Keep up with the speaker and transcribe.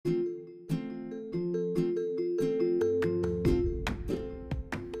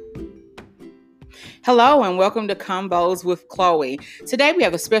Hello and welcome to Combos with Chloe. Today we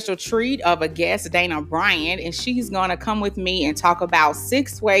have a special treat of a guest, Dana Bryant, and she's going to come with me and talk about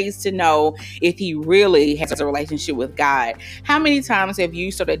 6 ways to know if he really has a relationship with God. How many times have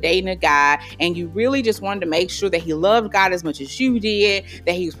you started dating a guy and you really just wanted to make sure that he loved God as much as you did,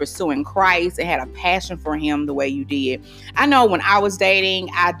 that he was pursuing Christ and had a passion for him the way you did? I know when I was dating,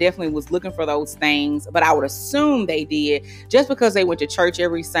 I definitely was looking for those things, but I would assume they did just because they went to church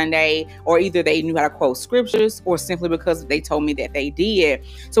every Sunday, or either they knew how to quote scriptures, or simply because they told me that they did.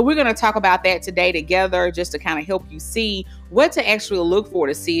 So we're going to talk about that today together, just to kind of help you see what to actually look for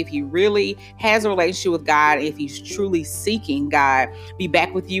to see if he really has a relationship with God, if he's truly seeking God. Be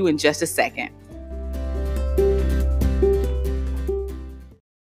back with you in just a second.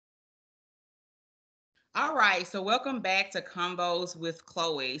 All right, so welcome back to Combos with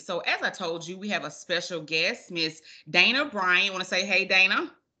Chloe. So as I told you, we have a special guest, Miss Dana Bryant. Want to say hey, Dana?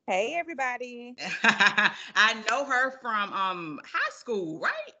 Hey, everybody. I know her from high school,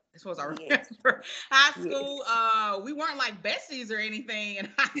 right? That's what I Yes, remember. High yes. school. We weren't like besties or anything in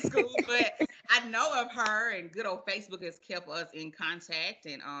high school, but I know of her, and good old Facebook has kept us in contact.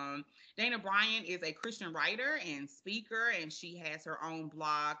 And Dana Bryant is a Christian writer and speaker, and she has her own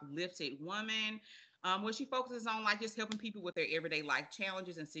blog, Lifted Woman. Where she focuses on like just helping people with their everyday life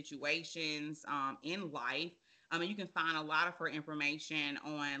challenges and situations in life. And you can find a lot of her information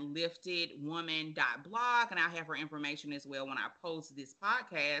on liftedwoman.blog, and I'll have her information as well when I post this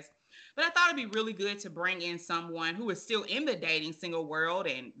podcast. But I thought it'd be really good to bring in someone who is still in the dating single world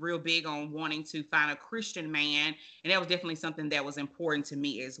and real big on wanting to find a Christian man. And that was definitely something that was important to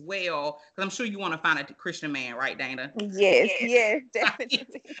me as well. Because I'm sure you want to find a Christian man, right, Dana? Yes, Yes. yes,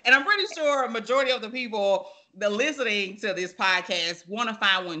 definitely. And I'm pretty sure a majority of the people that listening to this podcast want to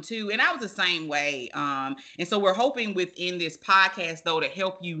find one too. And I was the same way. And so we're hoping within this podcast though to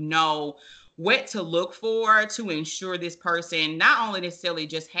help you know what to look for to ensure this person not only necessarily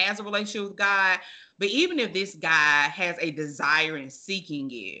just has a relationship with God, but even if this guy has a desire in seeking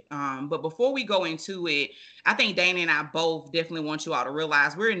it. But before we go into it, I think Dana and I both definitely want you all to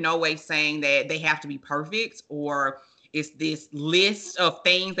realize we're in no way saying that they have to be perfect, or it's this list of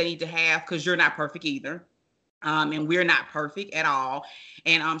things they need to have, because you're not perfect either. And we're not perfect at all.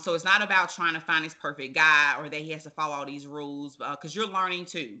 And so it's not about trying to find this perfect guy or that he has to follow all these rules, because you're learning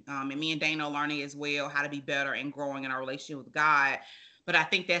too. And me and Dana are learning as well how to be better and growing in our relationship with God. But I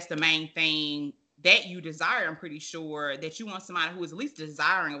think that's the main thing that you desire. I'm pretty sure that you want somebody who is at least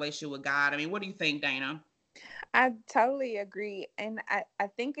desiring a relationship with God. I mean, what do you think, Dana? I totally agree. And I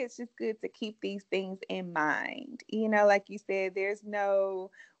think it's just good to keep these things in mind. Like you said,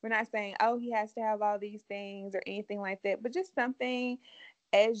 we're not saying, oh, he has to have all these things or anything like that, but just something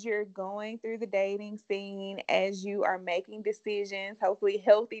as you're going through the dating scene, as you are making decisions, hopefully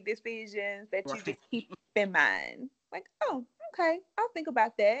healthy decisions, that you Right. just keep in mind. Like, oh, okay, I'll think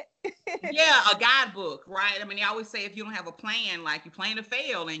about that. Yeah, a guidebook, right? I mean, they always say if you don't have a plan, like you plan to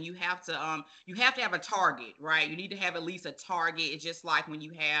fail, and you have to have a target, right? You need to have at least a target. It's just like when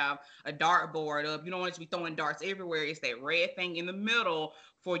you have a dartboard up, you don't want to be throwing darts everywhere. It's that red thing in the middle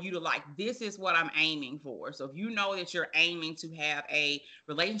for you to like, this is what I'm aiming for. So if you know that you're aiming to have a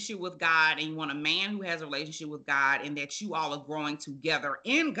relationship with God, and you want a man who has a relationship with God, and that you all are growing together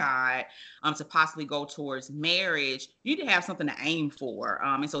in God, to possibly go towards marriage, you need to have something to aim for.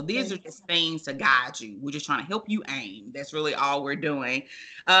 And so these are just things to guide you. We're just trying to help you aim. That's really all we're doing.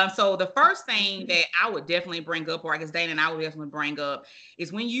 So the first thing that I would definitely bring up, or I guess Dana and I would definitely bring up,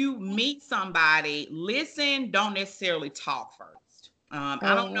 is when you meet somebody, listen, don't necessarily talk first. I don't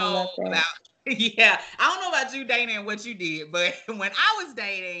Oh, I know love that. about, yeah, I don't know about you, Dana, and what you did, but when I was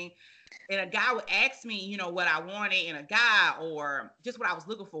dating, and a guy would ask me, what I wanted in a guy or just what I was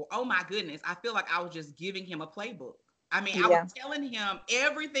looking for, oh my goodness, I feel like I was just giving him a playbook. I mean, I was Yeah. telling him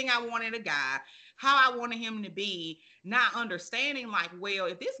everything I wanted a guy, how I wanted him to be, not understanding like, well,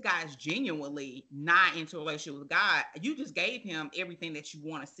 if this guy's genuinely not into a relationship with God, you just gave him everything that you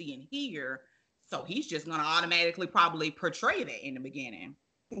want to see and hear. So he's just going to automatically probably portray that in the beginning.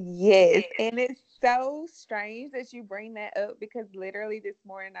 Yes, and it's so strange that you bring that up because literally this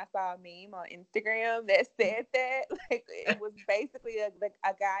morning I saw a meme on Instagram that said that like it was basically a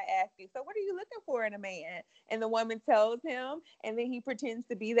guy asking, "So what are you looking for in a man?" And the woman tells him, and then he pretends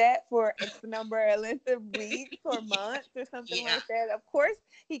to be that for X number of length of weeks or months or something Yeah. like that. Of course,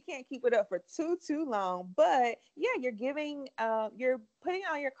 he can't keep it up for too long, but yeah, you're putting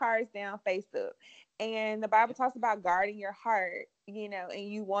all your cards down face up. And the Bible talks about guarding your heart,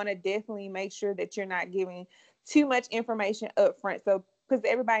 and you want to definitely make sure that you're not giving too much information up front. So because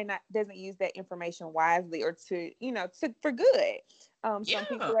everybody not doesn't use that information wisely or to, for good. Some Yeah.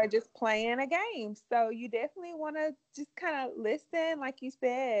 people are just playing a game. So you definitely want to just kind of listen, like you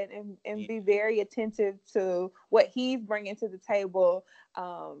said, and be very attentive to what he's bringing to the table,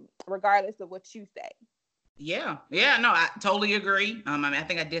 regardless of what you say. Yeah, no, I totally agree. I mean, I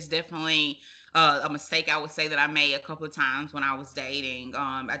think that's definitely a mistake I would say that I made a couple of times when I was dating.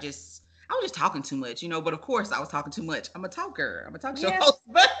 I was just talking too much, but of course I was talking too much. I'm a talker. I'm a talk show Yeah. host,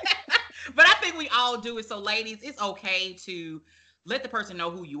 but I think we all do it. So, ladies, it's okay to let the person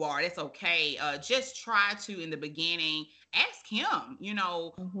know who you are. That's okay. Just try to in the beginning ask him,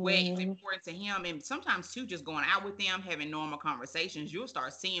 what is Mm-hmm. important to him, and sometimes too, just going out with them, having normal conversations, you'll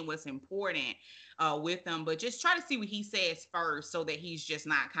start seeing what's important with them. But just try to see what he says first, so that he's just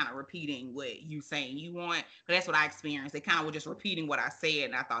not kind of repeating what you saying you want. But that's what I experienced. They kind of were just repeating what I said,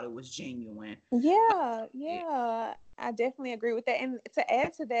 and I thought it was genuine. Yeah, Yeah. yeah, I definitely agree with that. And to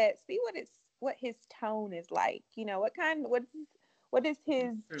add to that, see what his tone is like. What is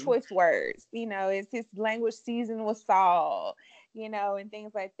his True. choice words? Is his language seasoned with salt? And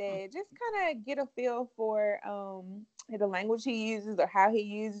things like that. Just kind of get a feel for the language he uses or how he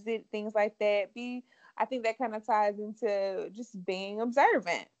uses it, things like that. I think that kind of ties into just being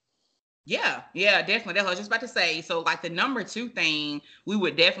observant. Yeah, definitely. That's what I was just about to say. So, like the number two thing we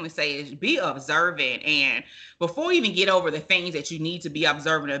would definitely say is be observant. And before you even get over the things that you need to be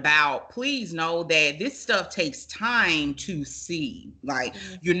observant about, please know that this stuff takes time to see. Like,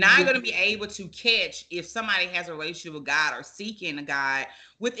 you're not Mm-hmm. going to be able to catch if somebody has a relationship with God or seeking a God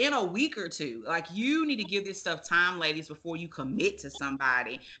within a week or two. Like, you need to give this stuff time, ladies, before you commit to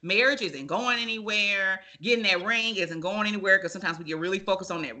somebody. Marriage isn't going anywhere. Getting that ring isn't going anywhere, because sometimes we get really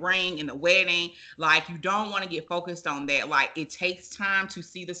focused on that ring and the wedding. Like, you don't want to get focused on that. Like, it takes time to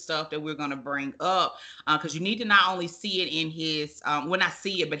see the stuff that we're going to bring up, because you need to not only see it in his, well, not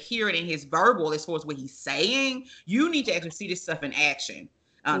see it, but hear it in his verbal as far as what he's saying. You need to actually see this stuff in action.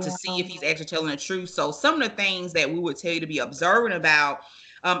 To Yeah. see if he's actually telling the truth. So some of the things that we would tell you to be observant about,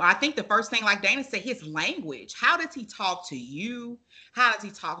 I think the first thing, like Dana said, his language. How does he talk to you? How does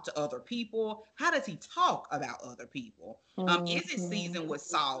he talk to other people? How does he talk about other people? Is it Mm-hmm. seasoned with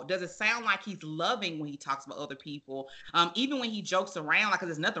salt? Does it sound like he's loving when he talks about other people? Even when he jokes around, like, 'cause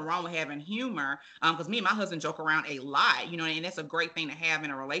there's nothing wrong with having humor. Because me and my husband joke around a lot, and that's a great thing to have in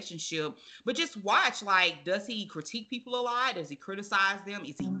a relationship. But just watch, like, does he critique people a lot? Does he criticize them?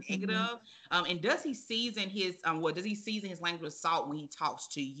 Is he Mm-hmm. negative? And does he season his what does he season his language with salt when he talks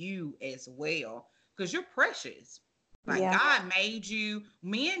to you as well? Because you're precious. Like, Yeah. God made you.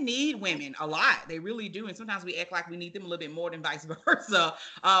 Men need women a lot. They really do. And sometimes we act like we need them a little bit more than vice versa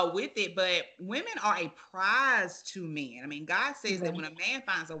with it. But women are a prize to men. I mean, God says that Yeah. when a man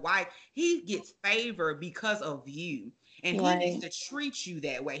finds a wife, he gets favor because of you. And he needs Right. to treat you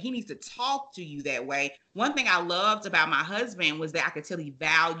that way. He needs to talk to you that way. One thing I loved about my husband was that I could tell he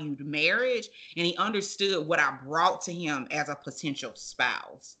valued marriage, and he understood what I brought to him as a potential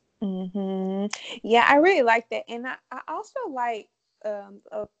spouse. Hmm. Yeah, I really like that. And I also like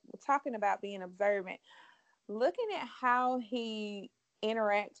talking about being observant, looking at how he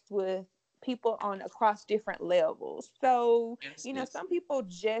interacts with people on across different levels. So, Yes, yes. some people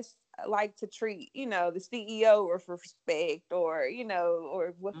just like to treat, the CEO with respect or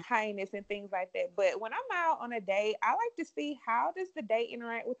with kindness and things like that. But when I'm out on a date, I like to see how does the date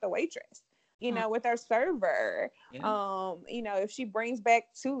interact with the waitress, Mhm. with our server. Yeah. If she brings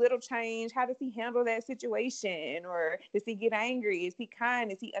back too little change, how does he handle that situation? Or does he get angry? Is he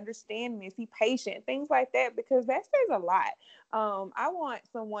kind? Is he understanding? Is he patient? Things like that, because that says a lot. I want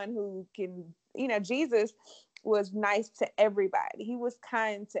someone who can, Jesus was nice to everybody. He was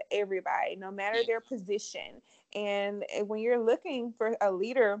kind to everybody, no matter Yeah. their position. And when you're looking for a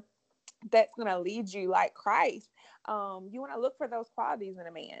leader that's going to lead you like Christ, you want to look for those qualities in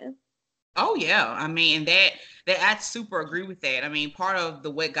a man. Oh yeah, I mean that I super agree with that. I mean, part of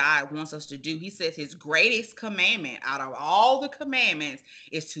the what God wants us to do, He says His greatest commandment out of all the commandments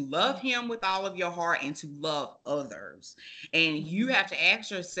is to love Him with all of your heart and to love others. And you have to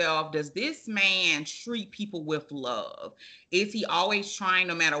ask yourself, does this man treat people with love? Is he always trying,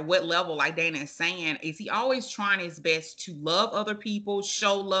 no matter what level, like Dana is saying, is he always trying his best to love other people,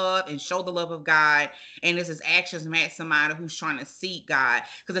 show love, and show the love of God? And does his actions match somebody who's trying to seek God?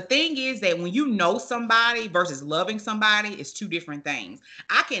 Because the thing is, that when you know somebody versus loving somebody, it's two different things.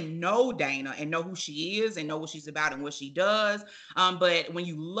 I can know Dana and know who she is and know what she's about and what she does. But when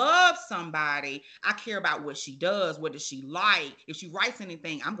you love somebody, I care about what she does. What does she like? If she writes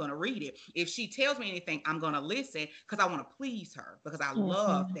anything, I'm going to read it. If she tells me anything, I'm going to listen because I want to please her because I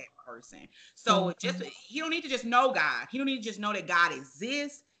love that person. So just, he don't need to just know God. He don't need to just know that God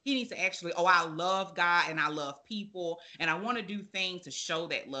exists. He needs to actually, oh, I love God and I love people and I want to do things to show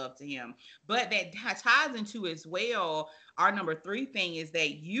that love to him. But that ties into as well, our number 3 thing is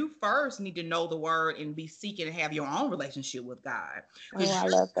that you first need to know the word and be seeking to have your own relationship with God. Because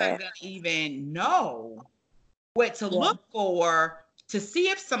you're not going to even know what to look for to see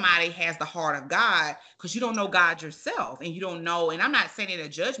if somebody has the heart of God, because you don't know God yourself and you don't know. And I'm not saying it in a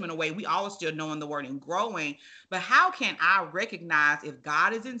judgment away. We all still knowing the word and growing. But how can I recognize if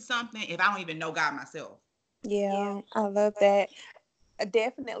God is in something if I don't even know God myself? Yeah, I love that.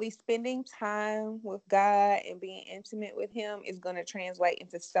 Definitely spending time with God and being intimate with him is going to translate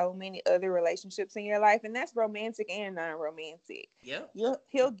into so many other relationships in your life, and that's romantic and non-romantic.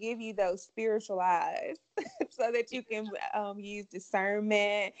 He'll give you those spiritual eyes so that you can use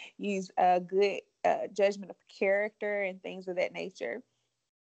discernment, use a good judgment of character and things of that nature.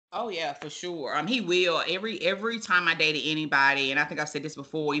 Oh yeah, for sure. He will. Every time I dated anybody, and I think I've said this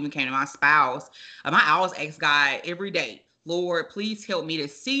before, even came to my spouse, I always ask God every day, Lord, please help me to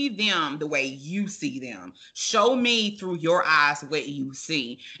see them the way you see them. Show me through your eyes what you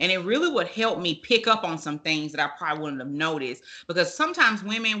see. And it really would help me pick up on some things that I probably wouldn't have noticed. Because sometimes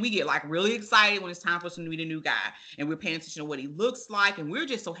women, we get like really excited when it's time for us to meet a new guy. And we're paying attention to what he looks like. And we're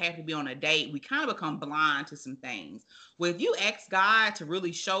just so happy to be on a date. We kind of become blind to some things. Well, if you ask God to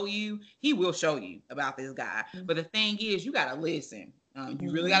really show you, he will show you about this guy. But the thing is, you got to listen.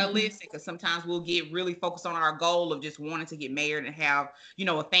 You really got to listen, because sometimes we'll get really focused on our goal of just wanting to get married and have,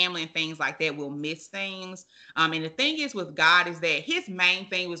 a family and things like that. We'll miss things. And the thing is with God is that his main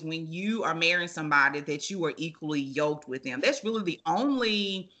thing was when you are marrying somebody that you are equally yoked with them. That's really the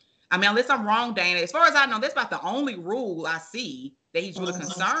only, unless I'm wrong, Dana, as far as I know, that's about the only rule I see that he's really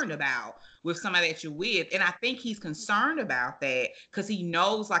concerned about with somebody that you're with. And I think he's concerned about that because he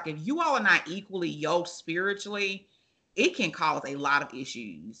knows, like, if you all are not equally yoked spiritually, it can cause a lot of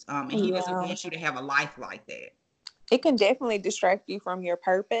issues. And he doesn't want you to have a life like that. It can definitely distract you from your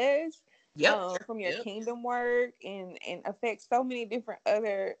purpose, from your kingdom work, and affect so many different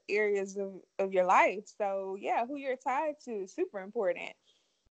other areas of your life. So yeah, who you're tied to is super important.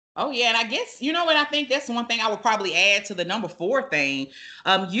 Oh yeah, and I guess what I think that's one thing I would probably add to the number 4 thing.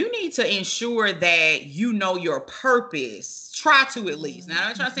 You need to ensure that you know your purpose. Try to, at least. Now, I'm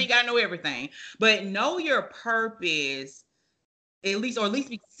not trying to say you gotta know everything, but know your purpose at least, or at least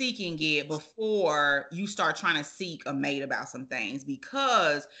be seeking it before you start trying to seek a mate about some things.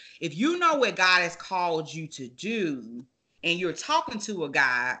 Because if you know what God has called you to do, and you're talking to a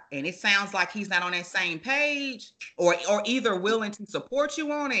guy and it sounds like he's not on that same page or either willing to support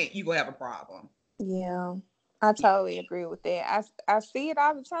you on it, you're gonna have a problem. Yeah, I totally agree with that. I see it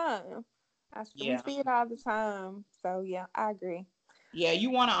all the time. We see it all the time. So yeah, I agree. Yeah, you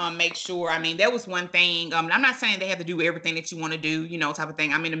want to make sure. That was one thing. I'm not saying they have to do everything that you want to do, type of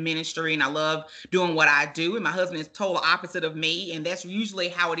thing. I'm in the ministry and I love doing what I do. And my husband is total opposite of me. And that's usually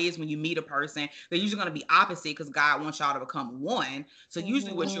how it is when you meet a person. They're usually going to be opposite because God wants y'all to become one. So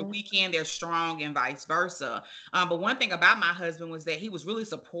usually with your weekend, they're strong and vice versa. But one thing about my husband was that he was really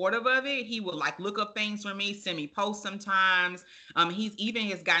supportive of it. He would look up things for me, send me posts sometimes. He's even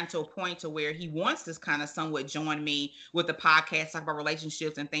has gotten to a point to where he wants to kind of somewhat join me with the podcast, talk about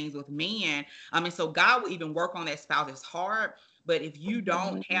relationships and things with men. And so God will even work on that spouse's heart. But if you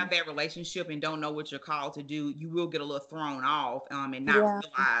don't have that relationship and don't know what you're called to do, you will get a little thrown off and not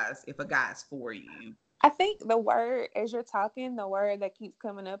realize if a guy's for you. I think the word, as you're talking, the word that keeps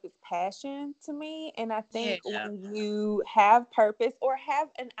coming up is passion to me. And I think when you have purpose or have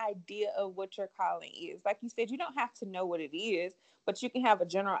an idea of what your calling is, like you said, you don't have to know what it is, but you can have a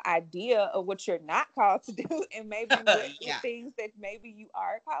general idea of what you're not called to do and maybe what things that maybe you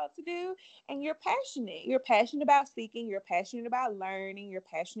are called to do. And you're passionate. You're passionate about seeking. You're passionate about learning. You're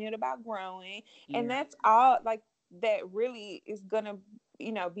passionate about growing. And that's all, like, that really is going to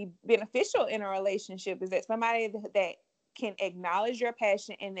be beneficial in a relationship, is that somebody that can acknowledge your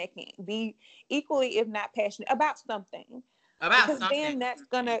passion and that can be equally, if not passionate about something. Then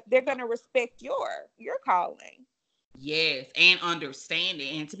they're gonna respect your calling. Yes, and understand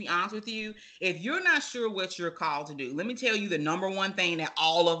it. And to be honest with you, if you're not sure what you're called to do, let me tell you the number one thing that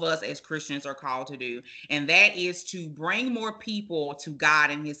all of us as Christians are called to do, and that is to bring more people to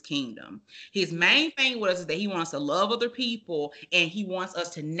God and his kingdom. His main thing with us is that he wants to love other people and he wants us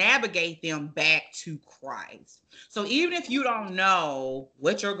to navigate them back to Christ. So even if you don't know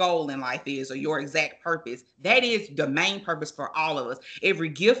what your goal in life is or your exact purpose, that is the main purpose for all of us. Every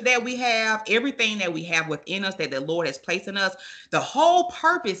gift that we have, everything that we have within us that the Lord has placed in us, the whole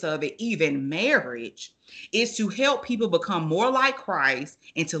purpose of it, even marriage, is to help people become more like Christ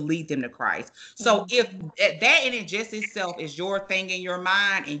and to lead them to Christ. So if that in it just itself is your thing in your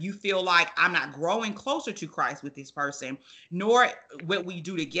mind and you feel like I'm not growing closer to Christ with this person, nor what we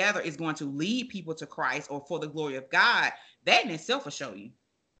do together is going to lead people to Christ or for the glory of God, that in itself will show you.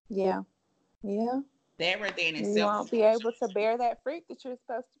 Yeah. Yeah. That right there in You itself. won't be able to bear that fruit that you're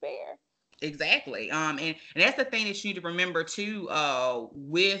supposed to bear. Exactly. And that's the thing that you need to remember too,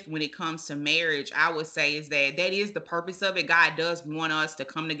 with when it comes to marriage, I would say is that is the purpose of it. God does want us to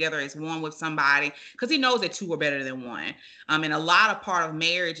come together as one with somebody because he knows that two are better than one. And a lot of part of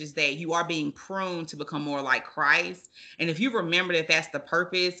marriage is that you are being pruned to become more like Christ. And if you remember that that's the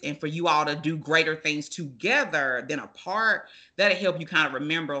purpose and for you all to do greater things together than apart, that'll help you kind of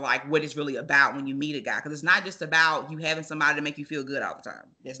remember like what it's really about when you meet a guy. Because it's not just about you having somebody to make you feel good all the time.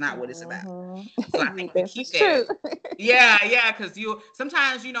 That's not what it's about. So I think we This keep is that. true. Yeah, because you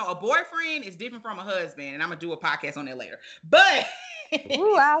sometimes a boyfriend is different from a husband, and I'm gonna do a podcast on that later. But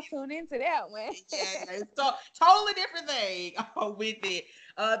Ooh, I'll tune into that one. yeah, it's totally different thing with it.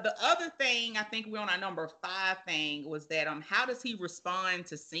 The other thing I think we're on our number 5 thing was that how does he respond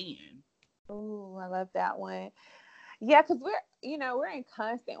to sin? Ooh, I love that one. Yeah, because we're in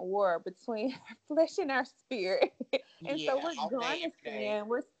constant war between our flesh and our spirit. And so Yeah, we're all going day, to every day. sin.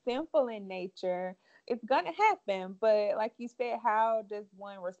 We're sinful in nature. It's going to happen. But like you said, how does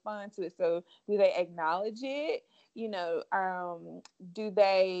one respond to it? So do they acknowledge it? Do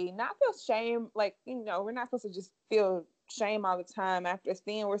they not feel shame? Like, we're not supposed to just feel shame all the time after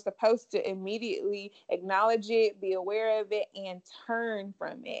sin. We're supposed to immediately acknowledge it, be aware of it, and turn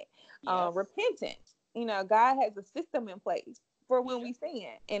from it. Yep. Repentance. God has a system in place for when we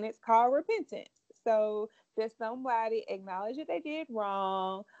sin, and it's called repentance. So, does somebody acknowledge that they did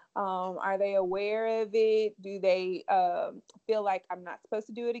wrong? Are they aware of it? Do they feel like I'm not supposed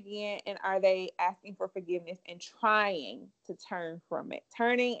to do it again? And are they asking for forgiveness and trying to turn from it,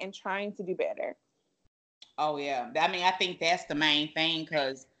 turning and trying to do better? Oh yeah. I mean, I think that's the main thing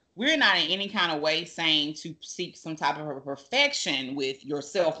because we're not in any kind of way saying to seek some type of a perfection with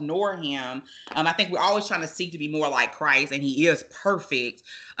yourself nor him. I think we're always trying to seek to be more like Christ, and he is perfect.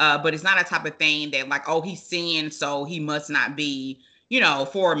 But it's not a type of thing that like, oh, he sinned, so he must not be,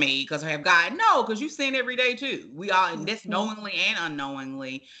 for me because I have God. No, because you sin every day too. We all, and that's knowingly and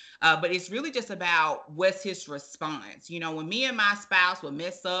unknowingly. But it's really just about what's his response. When me and my spouse would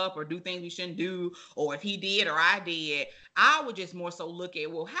mess up or do things we shouldn't do, or if he did or I did, I would just more so look at,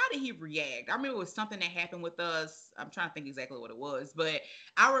 well, how did he react? I remember it was something that happened with us. I'm trying to think exactly what it was, but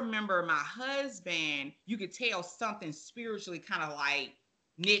I remember my husband, you could tell something spiritually kind of like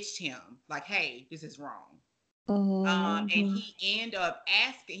niched him, like, hey, this is wrong. And he ended up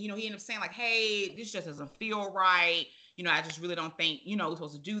asking, he ended up saying like, hey, this just doesn't feel right. I just really don't think, we're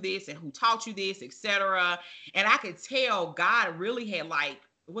supposed to do this and who taught you this, etc. And I could tell God really had like,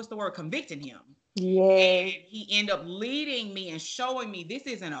 what's the word, convicting him. Yeah. And he ended up leading me and showing me this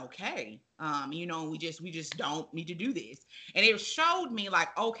isn't okay. We just don't need to do this. And it showed me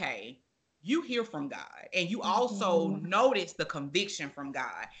like, okay, you hear from God and you also notice the conviction from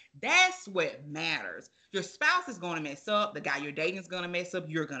God. That's what matters. Your spouse is going to mess up. The guy you're dating is going to mess up.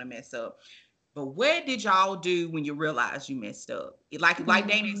 You're going to mess up. But what did y'all do when you realized you messed up? Like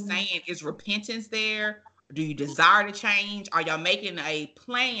Dana is saying, is repentance there? Do you desire to change? Are y'all making a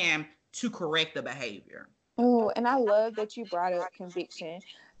plan to correct the behavior? Oh, and I love that you brought up conviction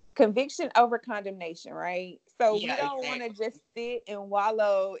over condemnation, right? So we Yeah, don't want to exactly. just sit and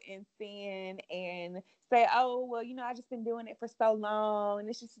wallow in sin and say, oh, well, I just been doing it for so long and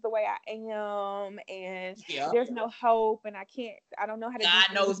it's just the way I am and Yeah. there's no hope and I don't know how to do God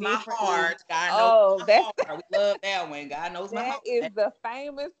things knows my differently. heart. God knows Oh, my that's heart. We love that one. God knows my that heart. is the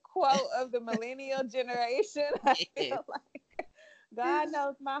famous quote of the millennial generation. I Yes. feel like God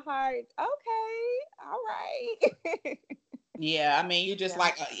knows my heart. Okay, all right. Yeah, I mean, you're just Yeah.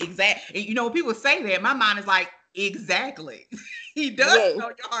 like exact. When people say that, my mind is like, exactly. He does Yes, know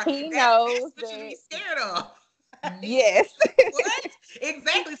your heart. he That's knows what you should be that. scared of. Yes. What?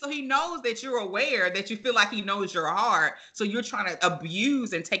 Exactly. So he knows that you're aware, that you feel like he knows your heart. So you're trying to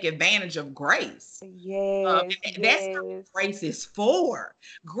abuse and take advantage of grace. Yes, That's not yes. what grace is for.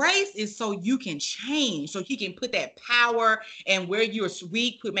 Grace is so you can change, so he can put that power and where you're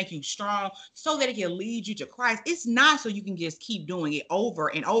weak, could make you strong, so that it can lead you to Christ. It's not so you can just keep doing it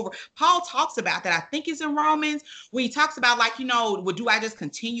over and over. Paul talks about that. I think it's in Romans, where he talks about, like, well, do I just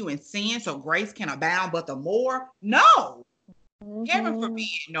continue in sin so grace can abound, but the more? No. Heaven forbid,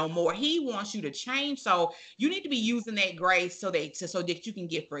 no more. He wants you to change. So you need to be using that grace so that you can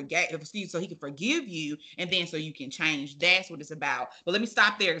get so he can forgive you, and then so you can change. That's what it's about. But let me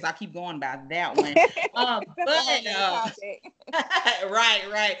stop there because I keep going about that one.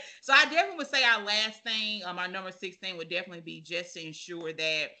 Right. So I definitely would say our last thing, our number 16 would definitely be just to ensure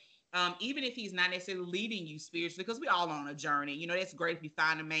that even if he's not necessarily leading you spiritually, because we all on a journey. That's great if you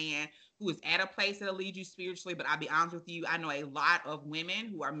find a man who is at a place that'll lead you spiritually. But I'll be honest with you, I know a lot of women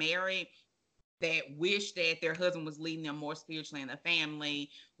who are married that wish that their husband was leading them more spiritually in the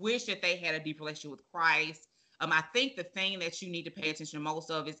family, wish that they had a deep relationship with Christ. I think the thing that you need to pay attention to most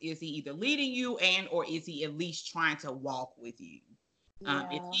of is he either leading you or is he at least trying to walk with you?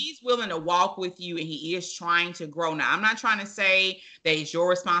 If he's willing to walk with you and he is trying to grow. Now, I'm not trying to say that it's your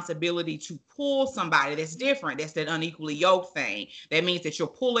responsibility to pull somebody. That's different. That's that unequally yoked thing. That means that you're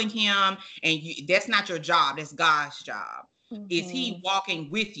pulling him, and that's not your job. That's God's job. Is he walking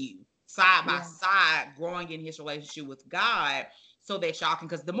with you side by side, growing in his relationship with God, so that y'all can,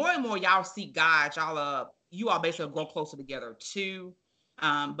 because the more and more y'all seek God, you all basically grow closer together too.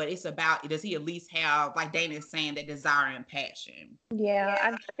 But it's about, does he at least have, like Dana is saying, that desire and passion? Yeah,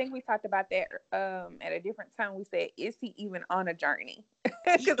 I think we talked about that at a different time. We said, is he even on a journey?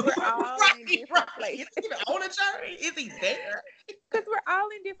 Because we're all in different places. Is he even on a journey? Is he there? Because we're all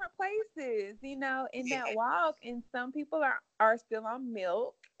in different places, in that walk. And some people are still on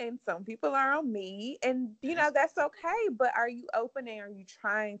milk, and some people are on meat. And, that's okay. But are you open, and are you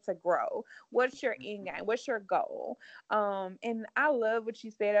trying to grow? What's your end game? What's your goal? And I love what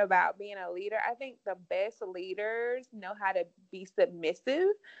you said about being a leader. I think the best leaders know how to be submissive.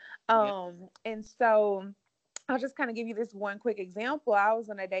 And so I'll just kind of give you this one quick example. I was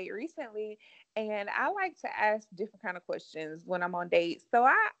on a date recently, and I like to ask different kind of questions when I'm on dates. So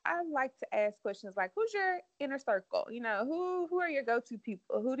I like to ask questions like, who's your inner circle? Who are your go-to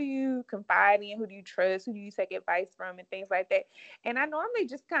people? Who do you confide in? Who do you trust? Who do you take advice from, and things like that? And I normally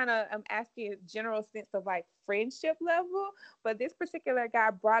just kind of am asking a general sense of like friendship level, but this particular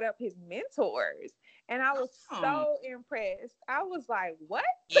guy brought up his mentors. And I was so impressed. I was like, what?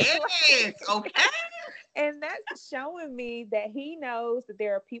 Yes, okay. And that's showing me that he knows that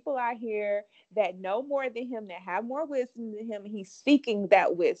there are people out here that know more than him, that have more wisdom than him. He's seeking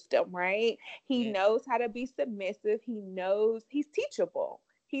that wisdom, right? He knows how to be submissive. He knows he's teachable.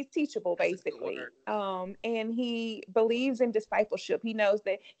 He's teachable, basically. And he believes in discipleship. He knows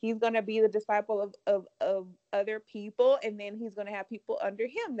that he's going to be the disciple of other people, and then he's going to have people under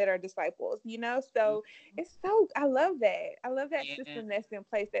him that are disciples, So I love that. I love that system that's in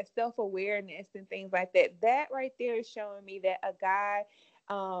place, that self-awareness and things like that. That right there is showing me that a guy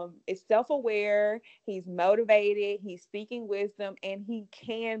is self-aware, he's motivated, he's seeking wisdom, and he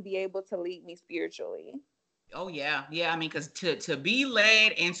can be able to lead me spiritually. Oh yeah. I mean, because to be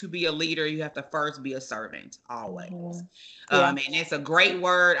led and to be a leader, you have to first be a servant, always. And it's a great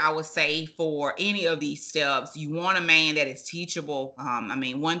word, I would say, for any of these steps. You want a man that is teachable. I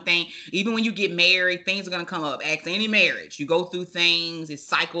mean, one thing, even when you get married, things are going to come up. Ask any marriage, you go through things, it's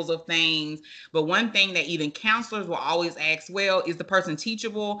cycles of things. But one thing that even counselors will always ask, well, is the person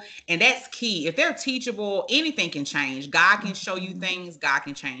teachable? And that's key. If they're teachable, anything can change. God can show you things. God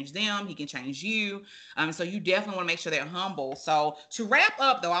can change them. He can change you. So you definitely want to make sure they're humble. So to wrap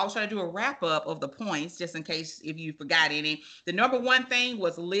up, though, I was trying to do a wrap up of the points, just in case if you forgot any. The number one thing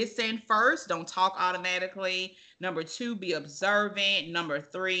was listen first. Don't talk automatically. Number two, be observant. Number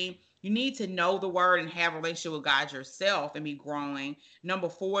three, you need to know the word and have a relationship with God yourself and be growing. Number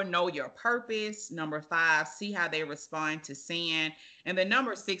four, know your purpose. Number five, see how they respond to sin. And the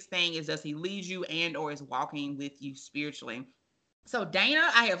number six thing is, does he lead you and or is walking with you spiritually? So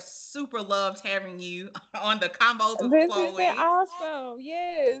Dana, I have super loved having you on the Combos with This Chloe. has been awesome.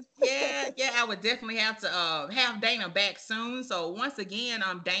 Yes. Yeah. I would definitely have to have Dana back soon. So once again,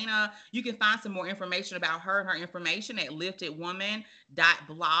 Dana, you can find some more information about her and her information at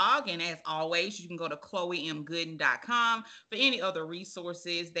liftedwoman.blog. And as always, you can go to chloemgooden.com for any other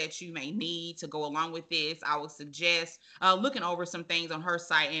resources that you may need to go along with this. I would suggest looking over some things on her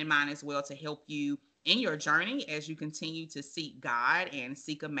site and mine as well to help you in your journey as you continue to seek God and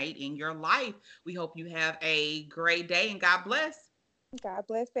seek a mate in your life. We hope you have a great day and God bless. God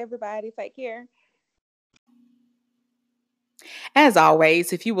bless everybody. Take care. As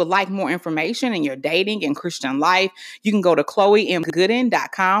always, if you would like more information in your dating and Christian life, you can go to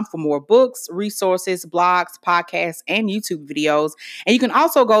chloemgooden.com for more books, resources, blogs, podcasts, and YouTube videos. And you can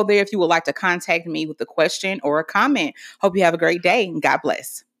also go there if you would like to contact me with a question or a comment. Hope you have a great day and God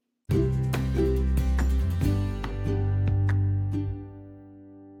bless.